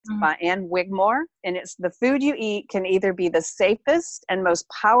Mhm. by Ann Wigmore. And it's the food you eat can either be the safest and most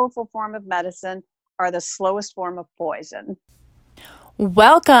powerful form of medicine or the slowest form of poison.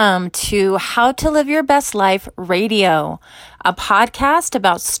 Welcome to How to Live Your Best Life Radio, a podcast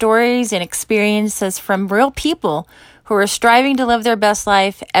about stories and experiences from real people who are striving to live their best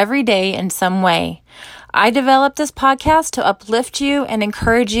life every day in some way. I developed this podcast to uplift you and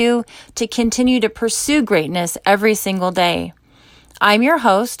encourage you to continue to pursue greatness every single day. I'm your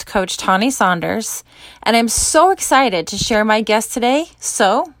host, Coach Tawny Saunders, and I'm so excited to share my guest today.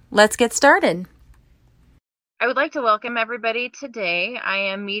 So let's get started. I would like to welcome everybody today. I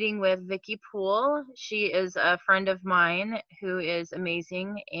am meeting with Vicki Poole. She is a friend of mine who is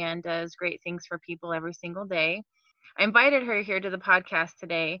amazing and does great things for people every single day. I invited her here to the podcast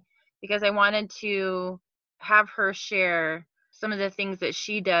today because I wanted to have her share some of the things that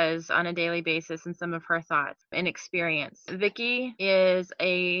she does on a daily basis and some of her thoughts and experience. Vicki is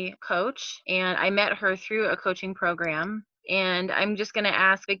a coach, and I met her through a coaching program. And I'm just going to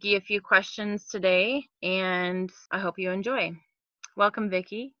ask Vicki a few questions today, and I hope you enjoy. Welcome,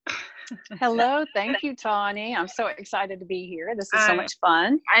 Vicki. Hello. Thank you, Tawny. I'm so excited to be here. This is so I, much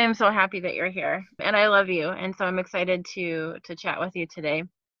fun. I am so happy that you're here, and I love you, and so I'm excited to chat with you today.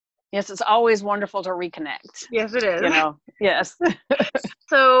 Yes, it's always wonderful to reconnect. Yes, it is. Yes.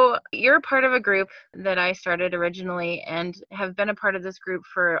 So you're part of a group that I started originally and have been a part of this group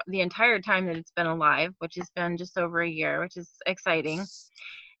for the entire time that it's been alive, which has been just over a year, which is exciting.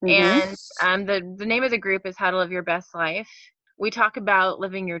 Mm-hmm. And the name of the group is How to Live Your Best Life. We talk about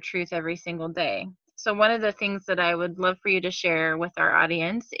living your truth every single day. So one of the things that I would love for you to share with our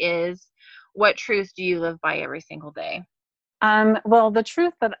audience is, what truth do you live by every single day? Well, the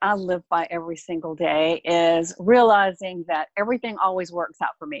truth that I live by every single day is realizing that everything always works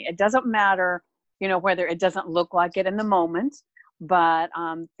out for me. It doesn't matter, whether it doesn't look like it in the moment, but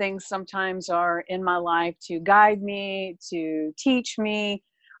things sometimes are in my life to guide me, to teach me.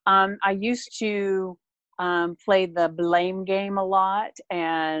 I used to play the blame game a lot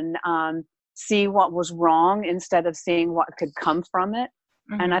and see what was wrong instead of seeing what could come from it.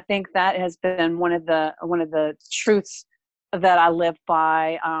 And Mm-hmm. I think that has been one of the truths that I live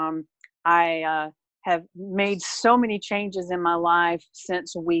by. I have made so many changes in my life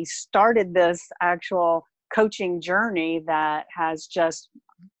since we started this actual coaching journey that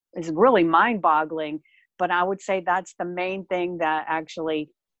is really mind-boggling. But I would say that's the main thing that actually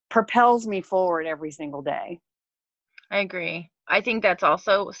propels me forward every single day. I agree. I think that's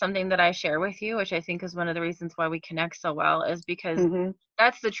also something that I share with you, which I think is one of the reasons why we connect so well, is because Mm-hmm.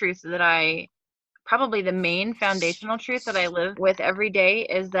 that's the truth that probably the main foundational truth that I live with every day,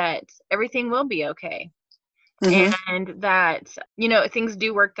 is that everything will be okay. Mm-hmm. And that, things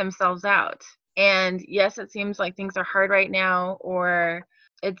do work themselves out. And yes, it seems like things are hard right now, or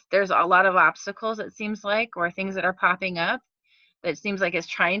there's a lot of obstacles, it seems like, or things that are popping up that seems like it's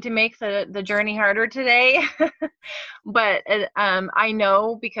trying to make the journey harder today. But I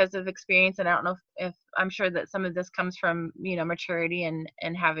know because of experience, and I don't know if I'm sure that some of this comes from, maturity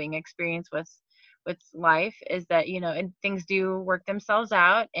and having experience with life, is that, and things do work themselves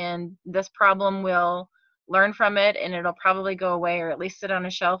out, and this problem will learn from it, and it'll probably go away, or at least sit on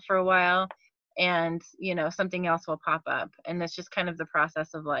a shelf for a while, and something else will pop up, and that's just kind of the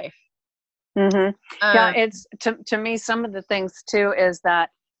process of life. Mm-hmm. Yeah, um, it's to me, some of the things too is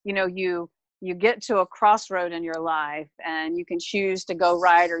that you get to a crossroad in your life and you can choose to go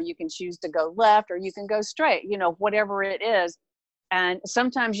right, or you can choose to go left, or you can go straight, whatever it is. And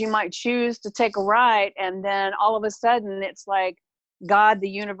sometimes you might choose to take a right, and then all of a sudden it's like God, the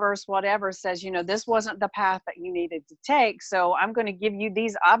universe, whatever, says, this wasn't the path that you needed to take, so I'm going to give you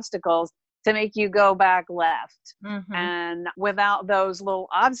these obstacles to make you go back left. mm-hmm. And without those little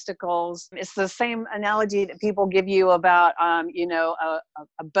obstacles, it's the same analogy that people give you about,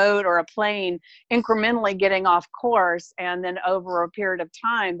 a boat or a plane incrementally getting off course, and then over a period of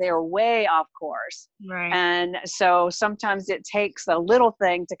time, they are way off course. Right. And so sometimes it takes a little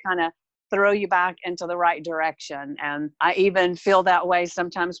thing to kind of throw you back into the right direction. And I even feel that way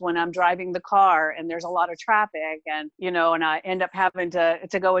sometimes when I'm driving the car and there's a lot of traffic, and and I end up having to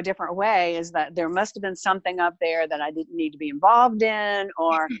go a different way, is that there must have been something up there that I didn't need to be involved in,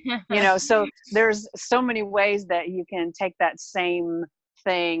 or so there's so many ways that you can take that same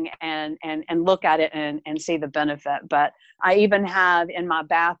thing and look at it and see the benefit. But I even have in my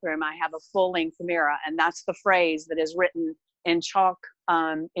bathroom, I have a full-length mirror, and that's the phrase that is written in chalk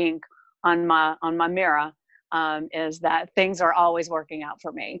ink on my mirror, is that things are always working out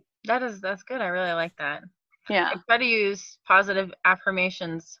for me. That's good. I really like that. Yeah. I try to use positive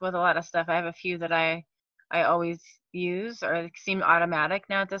affirmations with a lot of stuff. I have a few that I always use or seem automatic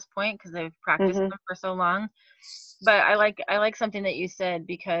now at this point because I've practiced Mm-hmm. them for so long. But I like something that you said,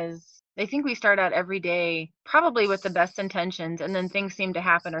 because I think we start out every day probably with the best intentions, and then things seem to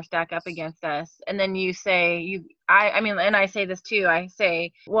happen or stack up against us. And then you say I mean, and I say this too. I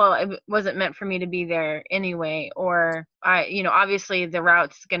say, well, it wasn't meant for me to be there anyway, or obviously the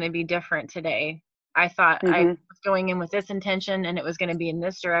route's going to be different today. I thought I Mm-hmm. was going in with this intention and it was going to be in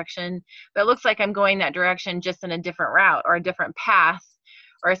this direction, but it looks like I'm going that direction just in a different route or a different path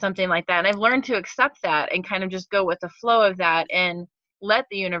or something like that. And I've learned to accept that and kind of just go with the flow of that and let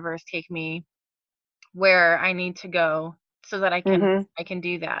the universe take me where I need to go so that Mm-hmm. I can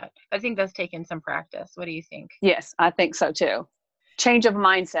do that. I think that's taken some practice. What do you think? Yes, I think so too. Change of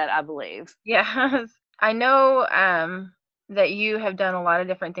mindset, I believe. Yeah. I know that you have done a lot of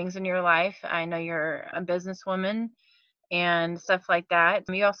different things in your life. I know you're a businesswoman and stuff like that.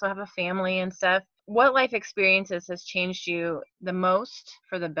 You also have a family and stuff. What life experiences has changed you the most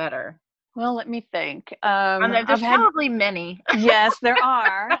for the better? Well, let me think. There's I've had, probably many. yes, there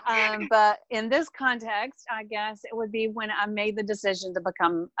are. But in this context, I guess it would be when I made the decision to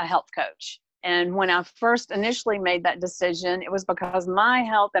become a health coach. And when I first initially made that decision, it was because my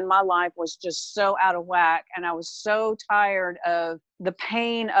health and my life was just so out of whack. And I was so tired of the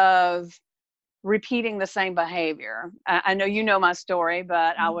pain of repeating the same behavior. I know you know my story,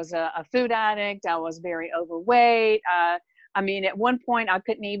 but I was a food addict. I was very overweight. I mean, at one point, I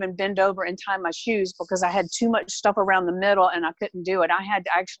couldn't even bend over and tie my shoes because I had too much stuff around the middle and I couldn't do it. I had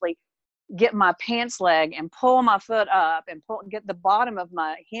to actually get my pants leg and pull my foot up and get the bottom of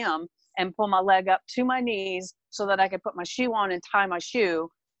my hem and pull my leg up to my knees so that I could put my shoe on and tie my shoe.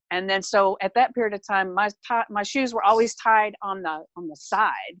 And then, so at that period of time, my shoes were always tied on the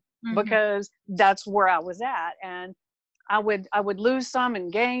side because that's where I was at. And I would lose some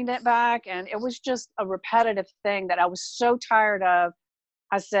and gain it back. And it was just a repetitive thing that I was so tired of.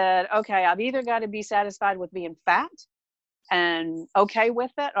 I said, okay, I've either got to be satisfied with being fat and okay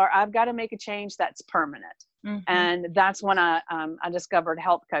with it, or I've got to make a change that's permanent. Mm-hmm. And that's when I discovered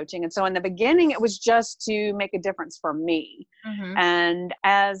health coaching. And so in the beginning, it was just to make a difference for me. Mm-hmm. And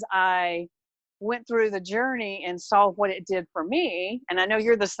as I went through the journey and saw what it did for me, and I know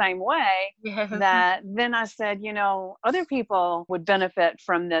you're the same way, Yes. that then I said, other people would benefit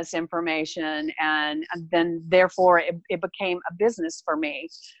from this information. And then therefore it became a business for me.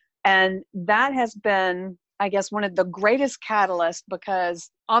 And that has been, I guess, one of the greatest catalysts, because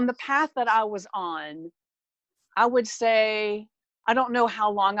on the path that I was on, I would say, I don't know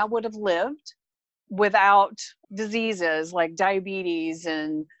how long I would have lived without diseases like diabetes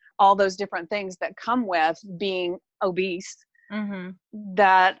and all those different things that come with being obese,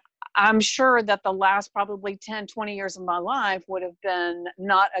 that I'm sure that the last probably 10, 20 years of my life would have been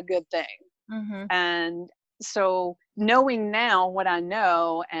not a good thing. And so knowing now what I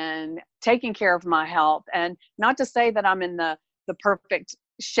know and taking care of my health, and not to say that I'm in the perfect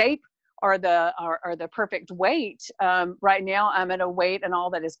shape or the perfect weight. Right now I'm at a weight and all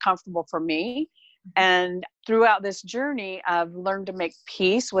that is comfortable for me. And throughout this journey, I've learned to make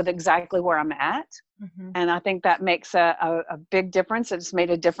peace with exactly where I'm at. And I think that makes a big difference. It's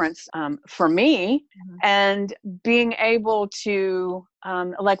made a difference for me. And being able to,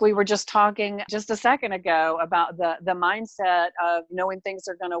 like we were just talking just a second ago about the mindset of knowing things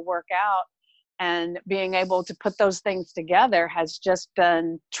are going to work out, and being able to put those things together has just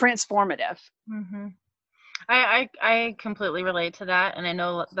been transformative. I completely relate to that, and I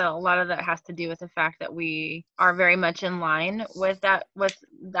know that a lot of that has to do with the fact that we are very much in line with that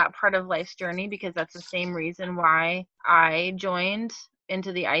part of life's journey, because that's the same reason why I joined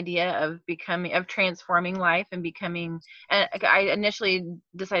into the idea of transforming life and becoming. And I initially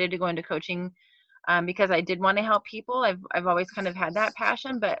decided to go into coaching because I did want to help people. I've always kind of had that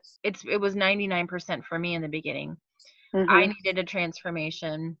passion, but it was 99% for me in the beginning. I needed a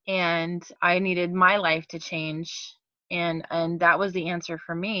transformation, and I needed my life to change, and that was the answer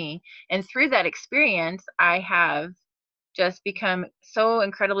for me. And through that experience, I have just become so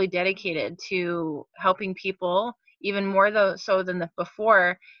incredibly dedicated to helping people, even more so than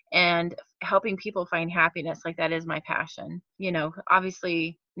before, and helping people find happiness. Like, that is my passion.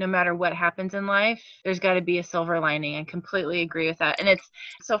 Obviously, no matter what happens in life, there's got to be a silver lining. I completely agree with that. And it's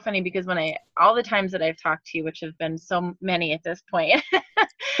so funny because all the times that I've talked to you, which have been so many at this point,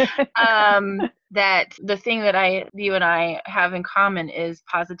 that the thing that you and I have in common is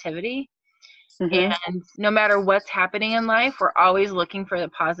positivity. And no matter what's happening in life, we're always looking for the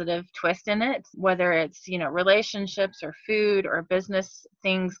positive twist in it, whether it's, relationships or food or business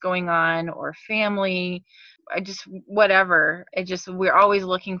things going on or family, whatever. We're always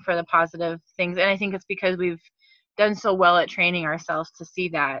looking for the positive things. And I think it's because we've done so well at training ourselves to see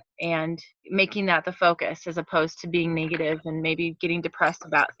that and making that the focus as opposed to being negative and maybe getting depressed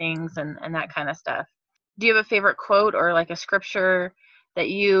about things and that kind of stuff. Do you have a favorite quote or like a scripture that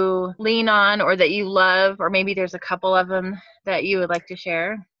you lean on or that you love, or maybe there's a couple of them that you would like to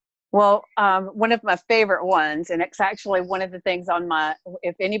share? Well, one of my favorite ones, and it's actually one of the things on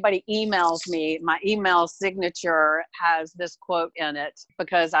if anybody emails me, my email signature has this quote in it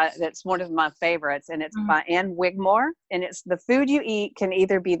because it's one of my favorites, and it's by Ann Wigmore, and it's, "The food you eat can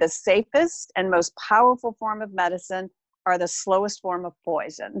either be the safest and most powerful form of medicine or the slowest form of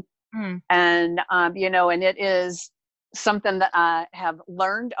poison." And, and it is something that I have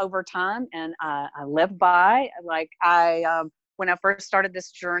learned over time, and I live by. Like when I first started this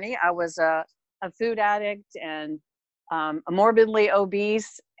journey, I was a food addict and morbidly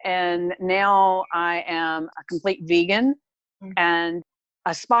obese. And now I am a complete vegan and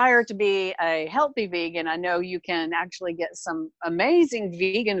aspire to be a healthy vegan. I know you can actually get some amazing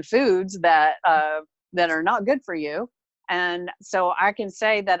vegan foods that are not good for you. And so I can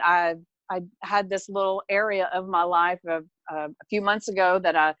say that I had this little area of my life of a few months ago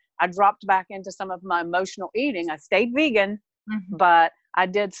that I dropped back into some of my emotional eating. I stayed vegan, but I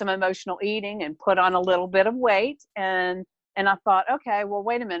did some emotional eating and put on a little bit of weight. And I thought, okay, well,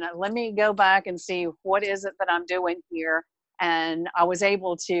 wait a minute, let me go back and see what is it that I'm doing here. And I was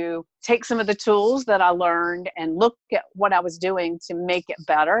able to take some of the tools that I learned and look at what I was doing to make it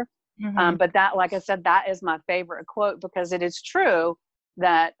better. But that, like I said, that is my favorite quote, because it is true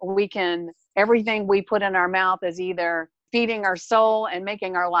that everything we put in our mouth is either feeding our soul and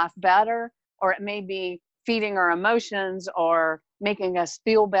making our life better, or it may be feeding our emotions or making us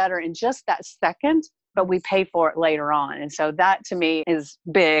feel better in just that second, but we pay for it later on. And so that to me is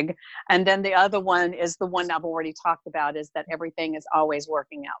big. And then the other one is the one I've already talked about, is that everything is always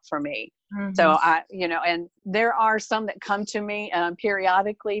working out for me. So and there are some that come to me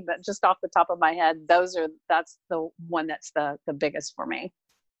periodically, but just off the top of my head, that's the one that's the biggest for me.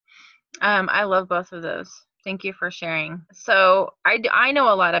 I love both of those. Thank you for sharing. So I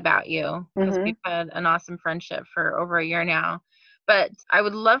know a lot about you because we've had an awesome friendship for over a year now. But I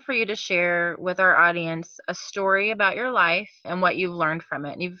would love for you to share with our audience a story about your life and what you've learned from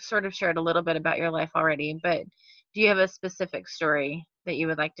it. And you've sort of shared a little bit about your life already, but do you have a specific story that you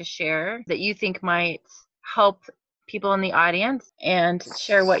would like to share that you think might help people in the audience, and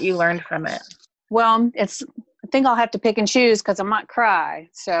share what you learned from it? Well, I think I'll have to pick and choose because I might cry.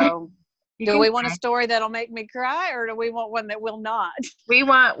 So do we want a story that'll make me cry, or do we want one that will not? I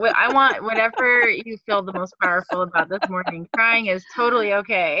want whatever you feel the most powerful about this morning. Crying is totally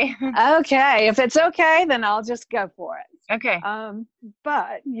okay. Okay. If it's okay, then I'll just go for it. Okay.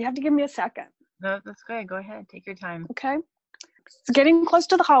 But you have to give me a second. No, that's good. Go ahead. Take your time. Okay. It's getting close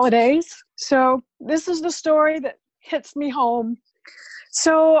to the holidays. So this is the story that hits me home.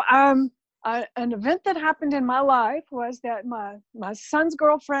 So an event that happened in my life was that my son's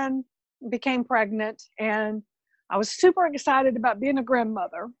girlfriend became pregnant, and I was super excited about being a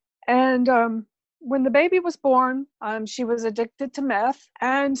grandmother. And when the baby was born, she was addicted to meth.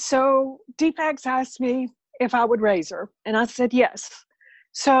 And so Deepak asked me if I would raise her. And I said yes.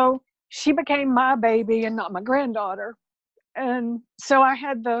 So she became my baby and not my granddaughter. And so I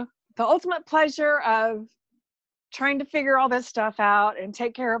had the ultimate pleasure of trying to figure all this stuff out and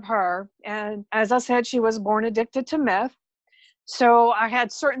take care of her. And as I said, she was born addicted to meth. So I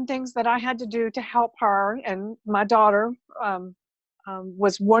had certain things that I had to do to help her, and my daughter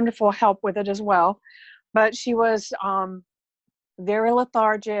was wonderful help with it as well. But she was very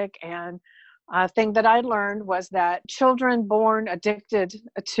lethargic, and a thing that I learned was that children born addicted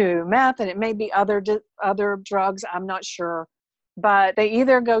to meth, and it may be other drugs, I'm not sure, but they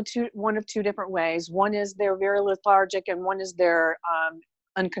either go to one of two different ways. One is they're very lethargic, and one is they're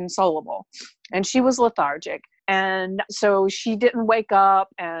unconsolable. And she was lethargic. And so she didn't wake up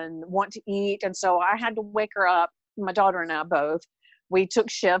and want to eat. And so I had to wake her up, my daughter and I both. We took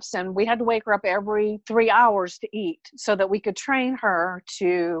shifts, and we had to wake her up every 3 hours to eat so that we could train her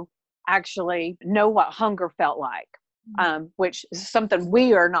to actually know what hunger felt like, which is something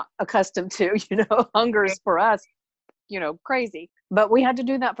we are not accustomed to. Hunger is for us, crazy. But we had to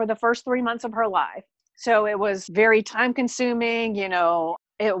do that for the first 3 months of her life. So it was very time consuming,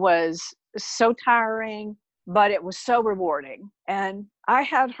 it was so tiring, but it was so rewarding. And I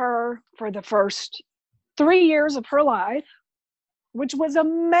had her for the first 3 years of her life, which was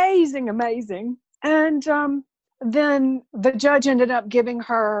amazing. And then the judge ended up giving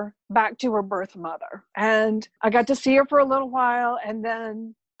her back to her birth mother. And I got to see her for a little while, and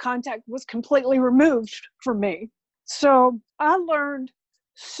then contact was completely removed from me. So I learned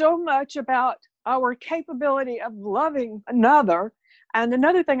so much about our capability of loving another. And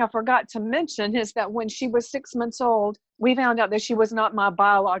another thing I forgot to mention is that when she was 6 months old, we found out that she was not my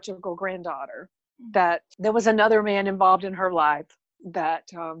biological granddaughter, that there was another man involved in her life that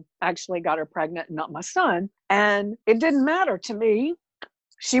actually got her pregnant, not my son. And it didn't matter to me.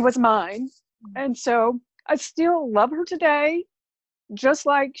 She was mine. And so I still love her today, just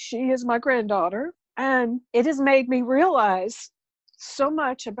like she is my granddaughter. And it has made me realize so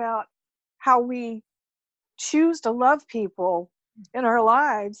much about how we choose to love people in our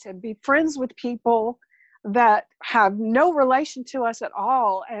lives and be friends with people that have no relation to us at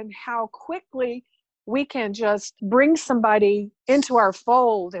all, and how quickly we can just bring somebody into our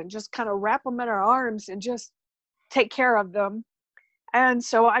fold and just kind of wrap them in our arms and just take care of them. And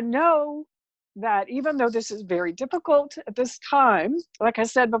so I know that even though this is very difficult at this time, like I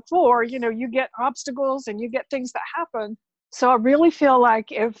said before, you get obstacles and you get things that happen. So I really feel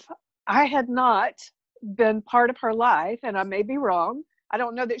like if I had not been part of her life, and I may be wrong, I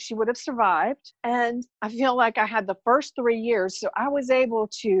don't know that she would have survived. And I feel like I had the first 3 years, so I was able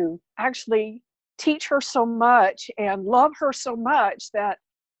to actually teach her so much and love her so much that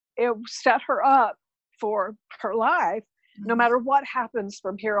it set her up for her life, no matter what happens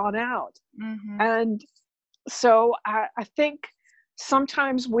from here on out. And so I think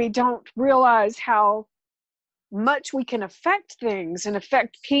sometimes we don't realize how much we can affect things and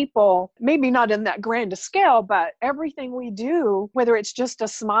affect people, maybe not in that grand a scale, but everything we do, whether it's just a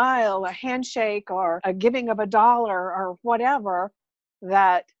smile, a handshake, or a giving of $1 or whatever,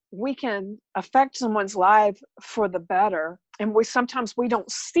 that we can affect someone's life for the better. And sometimes we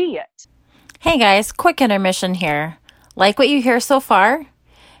don't see it. Hey guys, quick intermission here. Like what you hear so far?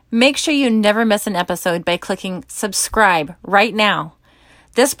 Make sure you never miss an episode by clicking subscribe right now.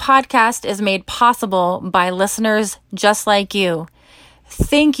 This podcast is made possible by listeners just like you.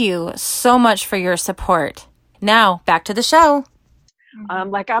 Thank you so much for your support. Now, back to the show.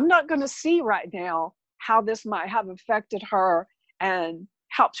 I'm not going to see right now how this might have affected her and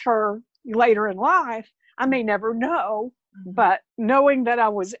helped her later in life. I may never know, but knowing that I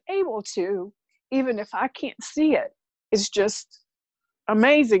was able to, even if I can't see it, is just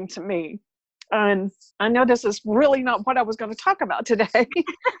amazing to me. And I know this is really not what I was going to talk about today.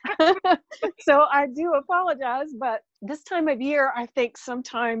 So I do apologize, but this time of year, I think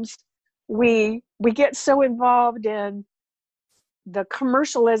sometimes we get so involved in the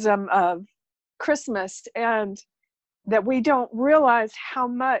commercialism of Christmas, and that we don't realize how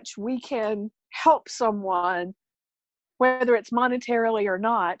much we can help someone, whether it's monetarily or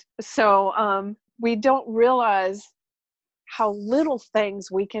not. So we don't realize how little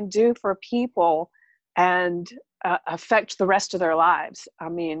things we can do for people and affect the rest of their lives. I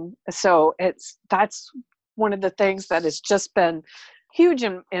mean, so that's one of the things that has just been huge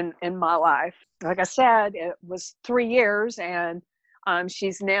in my life. Like I said, it was 3 years, and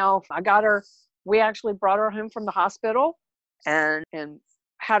she's now, we actually brought her home from the hospital and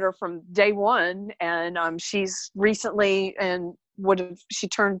had her from day one. And she's recently, and she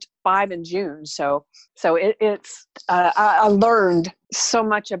turned 5 in June. So I learned so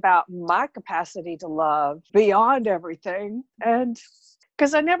much about my capacity to love beyond everything. And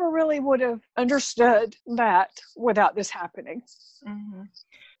because I never really would have understood that without this happening.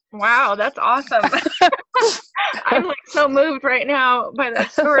 Wow, that's awesome. I'm so moved right now by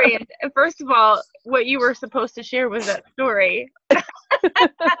that story. And first of all, what you were supposed to share was that story.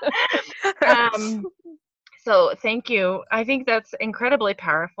 So thank you. I think that's incredibly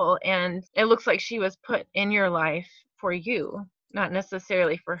powerful. And it looks like she was put in your life for you, not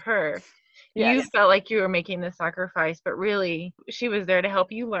necessarily for her. Yes. You felt like you were making the sacrifice, but really she was there to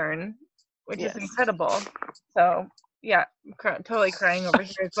help you learn, which is incredible. So yeah, I'm totally crying over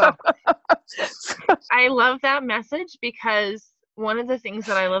here as well. I love that message, because one of the things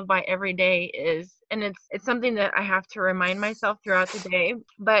that I live by every day is, and it's something that I have to remind myself throughout the day,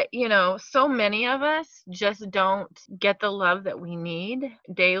 but so many of us just don't get the love that we need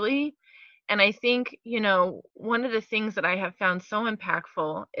daily. And I think, one of the things that I have found so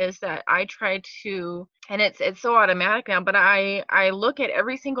impactful is that I try to, and it's so automatic now, but I look at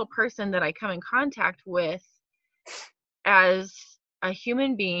every single person that I come in contact with as a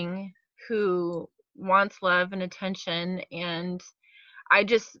human being who wants love and attention. And I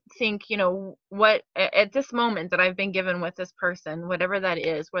just think, what at this moment that I've been given with this person, whatever that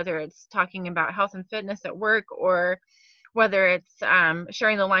is, whether it's talking about health and fitness at work, or whether it's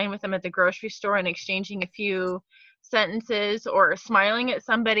sharing the line with them at the grocery store and exchanging a few sentences, or smiling at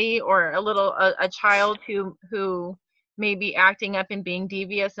somebody, or a child who may be acting up and being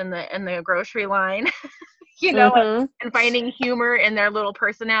devious in the grocery line. Mm-hmm. and finding humor in their little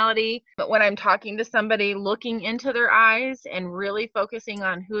personality. But when I'm talking to somebody, looking into their eyes and really focusing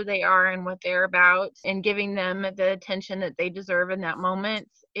on who they are and what they're about and giving them the attention that they deserve in that moment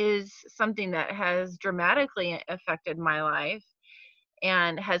is something that has dramatically affected my life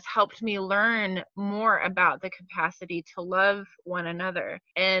and has helped me learn more about the capacity to love one another.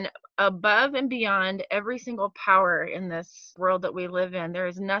 And above and beyond every single power in this world that we live in, there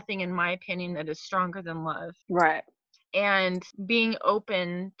is nothing, in my opinion, that is stronger than love. Right. And being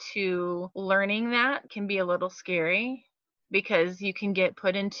open to learning that can be a little scary, because you can get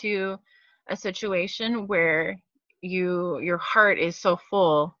put into a situation where your heart is so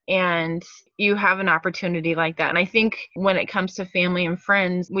full and you have an opportunity like that. And I think when it comes to family and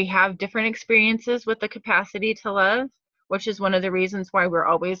friends, we have different experiences with the capacity to love, which is one of the reasons why we're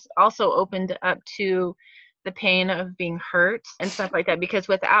always also opened up to the pain of being hurt and stuff like that, because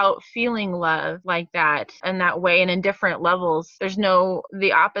without feeling love like that and that way and in different levels,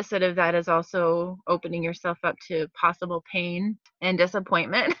 the opposite of that is also opening yourself up to possible pain and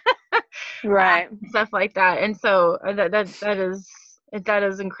disappointment. Right. Stuff like that. And so that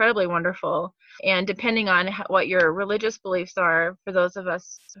is incredibly wonderful. And depending on what your religious beliefs are, for those of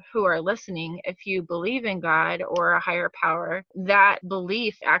us who are listening, if you believe in God or a higher power, that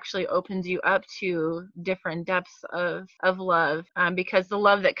belief actually opens you up to different depths of love, because the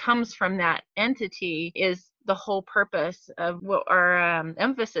love that comes from that entity is the whole purpose of what our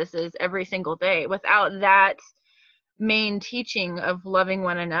emphasis is every single day. Without that main teaching of loving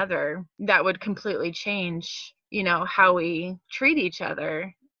one another, that would completely change, how we treat each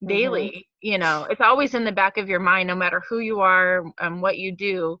other daily. Mm-hmm. It's always in the back of your mind, no matter who you are and what you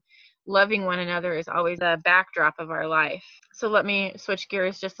do. Loving one another is always the backdrop of our life. So let me switch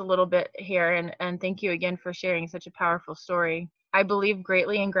gears just a little bit here, and thank you again for sharing such a powerful story. I believe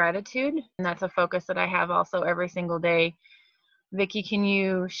greatly in gratitude, and that's a focus that I have also every single day. Vicki, can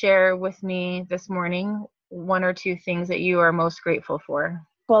you share with me this morning one or two things that you are most grateful for?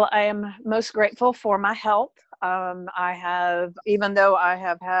 Well, I am most grateful for my health. Even though I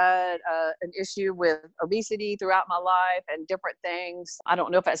have had an issue with obesity throughout my life and different things, I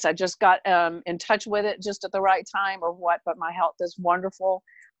don't know if I just got in touch with it just at the right time or what, but my health is wonderful.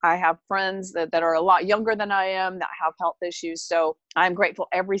 I have friends that are a lot younger than I am that have health issues. So I'm grateful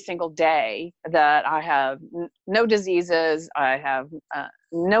every single day that I have no diseases. I have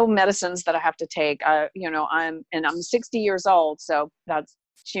no medicines that I have to take. I'm 60 years old. So that's,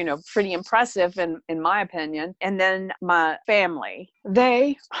 pretty impressive in my opinion. And then my family,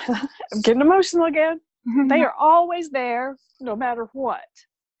 I'm getting emotional again. They are always there no matter what.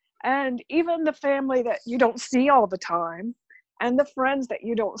 And even the family that you don't see all the time, and the friends that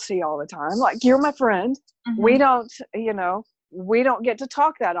you don't see all the time, like you're my friend. Mm-hmm. We don't get to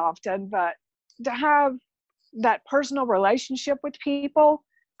talk that often, but to have that personal relationship with people,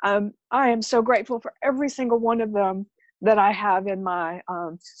 I am so grateful for every single one of them that I have in my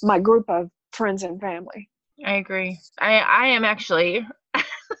my group of friends and family. I agree. I am actually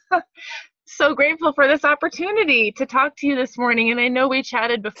so grateful for this opportunity to talk to you this morning. And I know we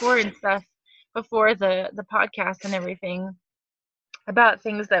chatted before and stuff before the podcast and everything about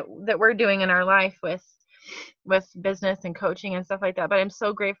things that we're doing in our life with business and coaching and stuff like that. But I'm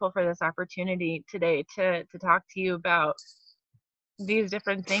so grateful for this opportunity today to talk to you about these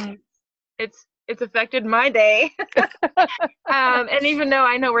different things. It's affected my day. And even though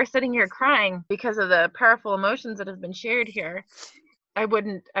I know we're sitting here crying because of the powerful emotions that have been shared here, I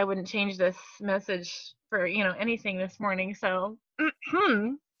wouldn't change this message for anything this morning. So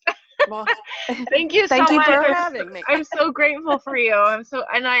well, thank you so much. Thank you for having me. I'm so grateful for you.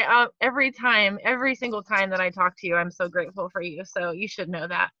 Every single time that I talk to you, I'm so grateful for you. So you should know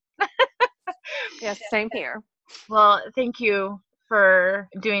that. Yes, same here. Well, thank you for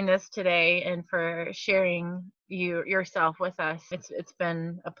doing this today and for sharing yourself with us. It's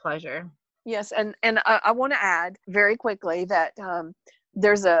been a pleasure. Yes, and I want to add very quickly that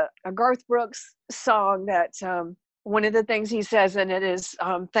there's a Garth Brooks song that one of the things he says in it is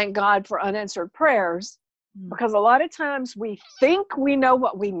thank God for unanswered prayers, because a lot of times we think we know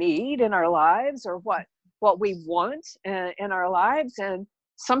what we need in our lives or what we want in our lives, and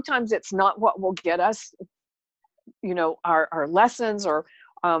sometimes it's not what will get us our lessons or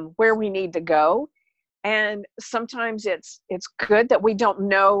where we need to go. And sometimes it's good that we don't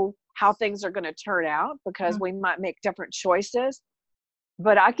know how things are going to turn out, because we might make different choices.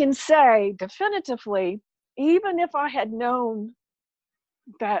 But I can say definitively, even if I had known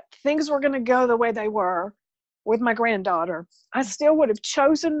that things were going to go the way they were with my granddaughter, I still would have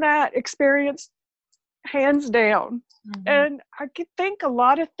chosen that experience hands down. And I could think a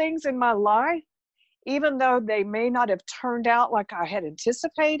lot of things in my life, even though they may not have turned out like I had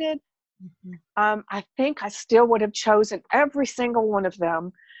anticipated, I think I still would have chosen every single one of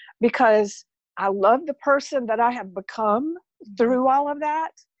them, because I love the person that I have become through all of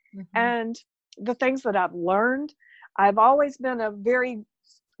that. And the things that I've learned. I've always been a very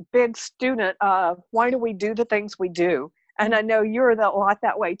big student of why do we do the things we do? And I know you're a lot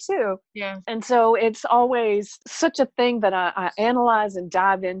that way too. Yeah. And so it's always such a thing that I analyze and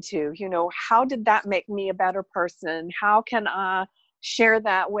dive into, how did that make me a better person? How can I share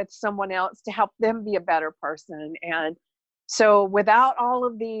that with someone else to help them be a better person? And so without all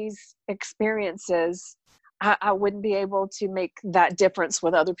of these experiences, I wouldn't be able to make that difference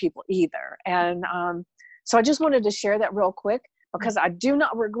with other people either. And so I just wanted to share that real quick, because I do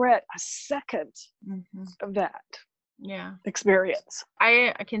not regret a second of that experience.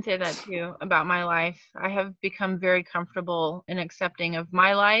 I can say that too about my life. I have become very comfortable and accepting of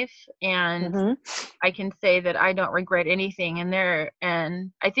my life, and I can say that I don't regret anything in there.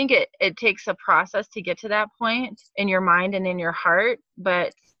 And I think it takes a process to get to that point in your mind and in your heart,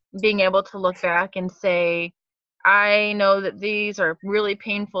 but being able to look back and say, I know that these are really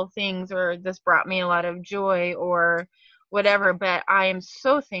painful things, or this brought me a lot of joy or whatever, but I am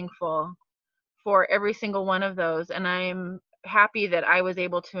so thankful for every single one of those. And I'm happy that I was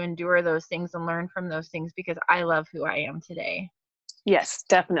able to endure those things and learn from those things, because I love who I am today. Yes,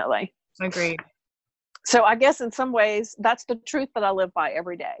 definitely. Agreed. So I guess in some ways, that's the truth that I live by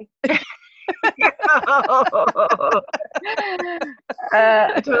every day.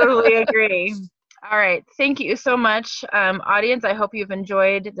 I totally agree. All right. Thank you so much. Audience, I hope you've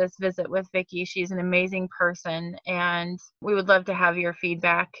enjoyed this visit with Vicki. She's an amazing person, and we would love to have your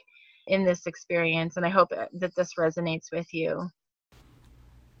feedback in this experience. And I hope that this resonates with you.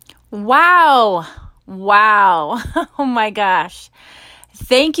 Wow. Oh my gosh.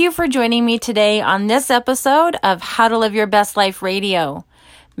 Thank you for joining me today on this episode of How to Live Your Best Life Radio.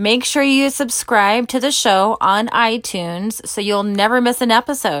 Make sure you subscribe to the show on iTunes so you'll never miss an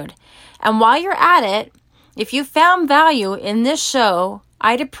episode. And while you're at it, if you found value in this show,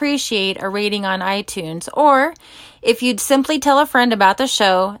 I'd appreciate a rating on iTunes, or if you'd simply tell a friend about the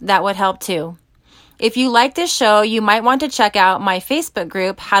show, that would help too. If you like this show, you might want to check out my Facebook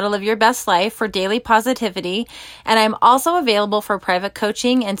group, How to Live Your Best Life, for daily positivity, and I'm also available for private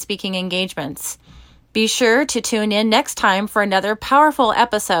coaching and speaking engagements. Be sure to tune in next time for another powerful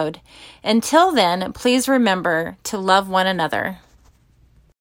episode. Until then, please remember to love one another.